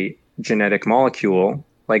a genetic molecule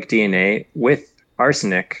like DNA with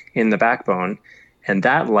arsenic in the backbone, and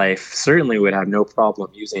that life certainly would have no problem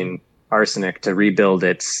using arsenic to rebuild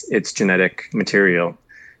its genetic material.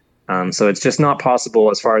 So it's just not possible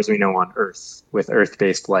as far as we know on Earth with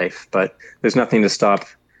Earth-based life, but there's nothing to stop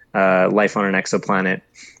life on an exoplanet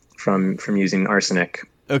from using arsenic.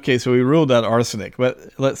 Okay, so we ruled out arsenic,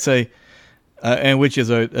 but let's say, and which is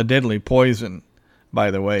a deadly poison, by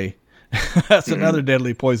the way. That's another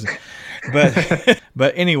deadly poison.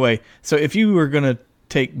 But anyway, so if you were going to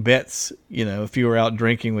take bets, if you were out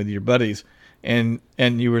drinking with your buddies and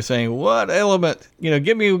you were saying, what element,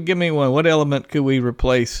 give me one, what element could we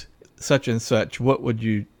replace such and such? What would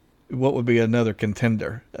be another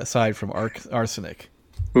contender aside from arsenic?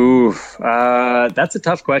 Ooh, that's a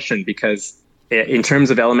tough question because in terms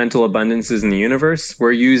of elemental abundances in the universe,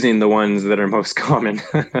 we're using the ones that are most common.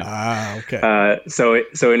 Okay.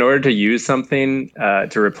 So in order to use something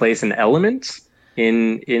to replace an element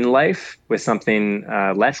in life with something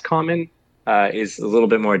less common is a little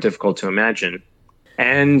bit more difficult to imagine.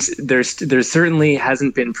 And there certainly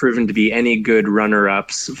hasn't been proven to be any good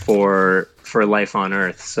runner-ups for life on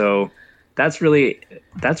Earth. So that's really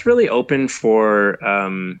open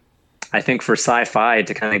for I think for sci-fi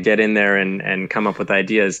to kind of get in there and come up with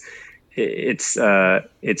ideas. It's not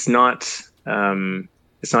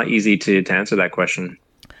easy to answer that question.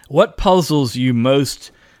 What puzzles you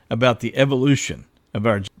most about the evolution of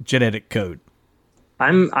our genetic code?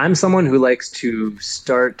 I'm someone who likes to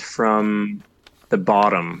start from the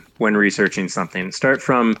bottom when researching something. Start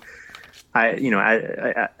from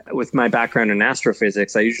I with my background in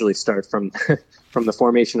astrophysics, I usually start from from the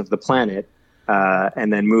formation of the planet.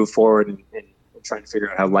 And then move forward and trying to figure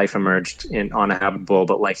out how life emerged on a habitable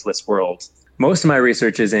but lifeless world. Most of my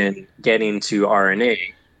research is in getting to RNA,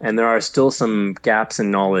 and there are still some gaps in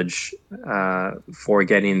knowledge for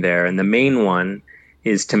getting there. And the main one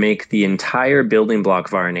is to make the entire building block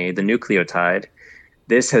of RNA, the nucleotide.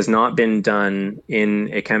 This has not been done in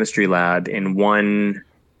a chemistry lab in one,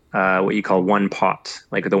 what you call one pot,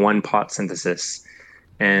 like the one pot synthesis.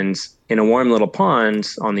 And in a warm little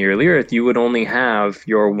pond on the early Earth, you would only have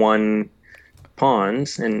your one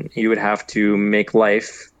pond, and you would have to make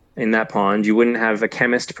life in that pond. You wouldn't have a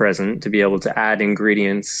chemist present to be able to add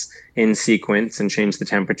ingredients in sequence and change the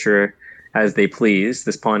temperature as they please.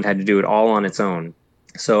 This pond had to do it all on its own.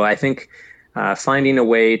 So I think finding a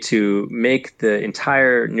way to make the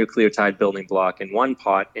entire nucleotide building block in one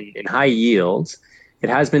pot in high yield, it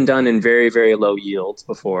has been done in very, very low yields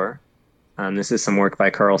before. This is some work by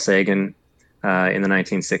Carl Sagan in the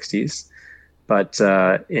 1960s. But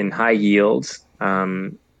in high yield,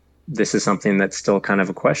 this is something that's still kind of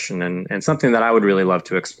a question and something that I would really love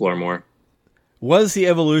to explore more. Was the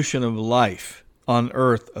evolution of life on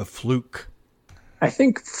Earth a fluke? I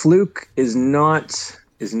think fluke is not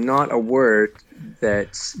a word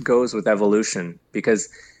that goes with evolution because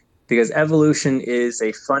evolution is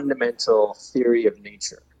a fundamental theory of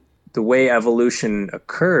nature. The way evolution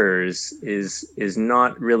occurs is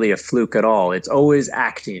not really a fluke at all. It's always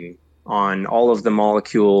acting on all of the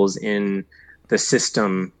molecules in the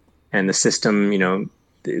system, and the system,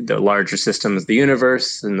 the larger systems, the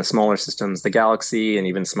universe, and the smaller systems, the galaxy, and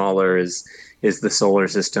even smaller is the solar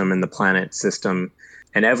system and the planet system.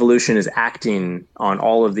 And evolution is acting on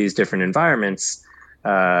all of these different environments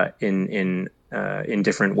in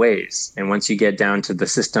different ways. And once you get down to the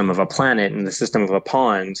system of a planet and the system of a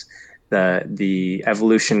pond, the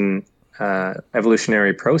evolutionary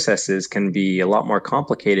processes can be a lot more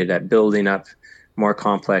complicated at building up more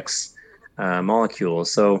complex molecules.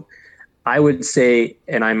 So I would say,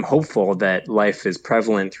 and I'm hopeful that life is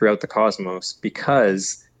prevalent throughout the cosmos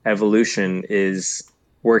because evolution is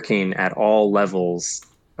working at all levels,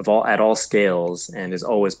 at all scales, and is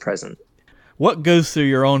always present. What goes through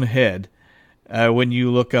your own head when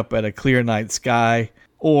you look up at a clear night sky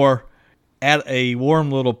or at a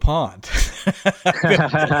warm little pond?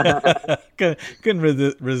 Couldn't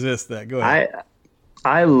resist that. Go ahead.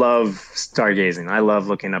 I love stargazing. I love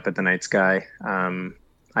looking up at the night sky.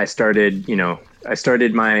 I started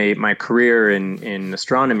my career in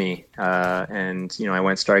astronomy, and I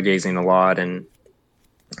went stargazing a lot. And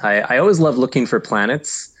I always love looking for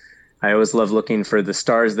planets. I always love looking for the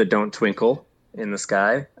stars that don't twinkle in the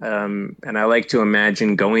sky. And I like to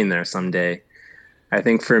imagine going there someday. I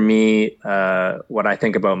think for me, what I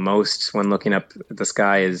think about most when looking up at the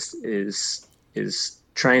sky is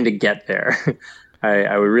trying to get there.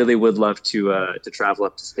 I really would love to travel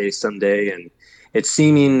up to space someday, and it's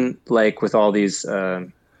seeming like with all these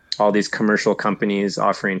commercial companies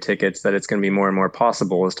offering tickets that it's going to be more and more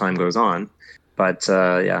possible as time goes on. But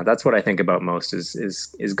yeah, that's what I think about most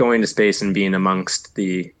is going to space and being amongst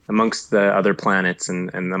the other planets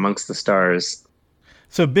and amongst the stars.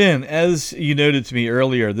 So Ben, as you noted to me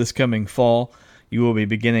earlier, this coming fall, you will be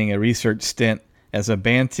beginning a research stint as a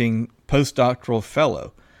Banting postdoctoral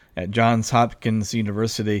fellow at Johns Hopkins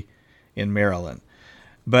University in Maryland.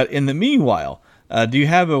 But in the meanwhile, do you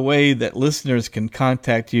have a way that listeners can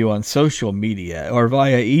contact you on social media or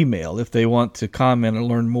via email if they want to comment or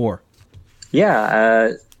learn more?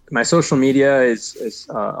 Yeah, my social media is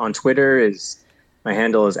on Twitter my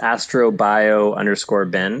handle is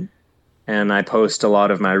astrobio_Ben. And I post a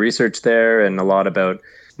lot of my research there and a lot about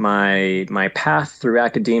my path through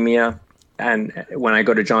academia. And when I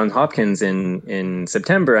go to Johns Hopkins in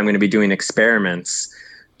September, I'm going to be doing experiments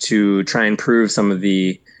to try and prove some of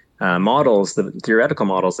the models, the theoretical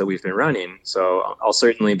models that we've been running. So I'll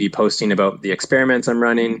certainly be posting about the experiments I'm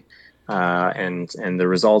running and the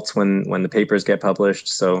results when the papers get published.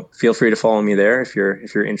 So feel free to follow me there if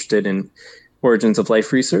you're interested in origins of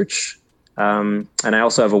life research. And I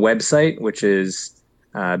also have a website, which is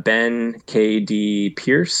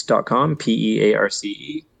benkdpearce.com, Pearce.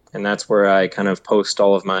 And that's where I kind of post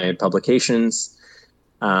all of my publications.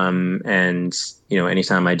 And,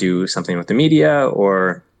 anytime I do something with the media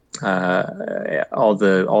or all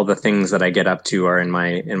the things that I get up to are in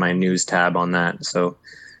my news tab on that. So,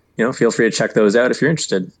 feel free to check those out if you're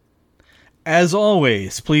interested. As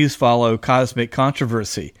always, please follow Cosmic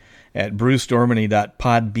Controversy at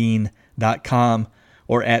brucedormany.podbean.com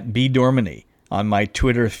or at bdormany on my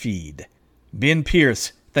Twitter feed. Ben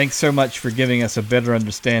Pearce, thanks so much for giving us a better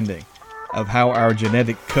understanding of how our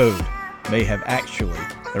genetic code may have actually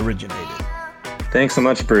originated. Thanks so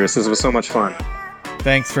much, Bruce. This was so much fun.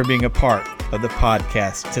 Thanks for being a part of the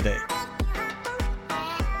podcast today.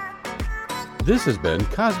 This has been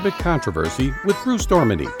Cosmic Controversy with Bruce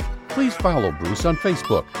Dorminey. Please follow Bruce on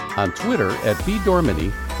Facebook, on Twitter at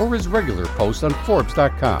bdormany, or his regular posts on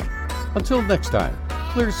Forbes.com. Until next time,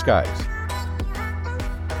 clear skies.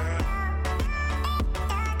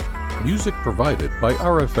 Music provided by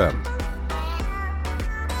RFM.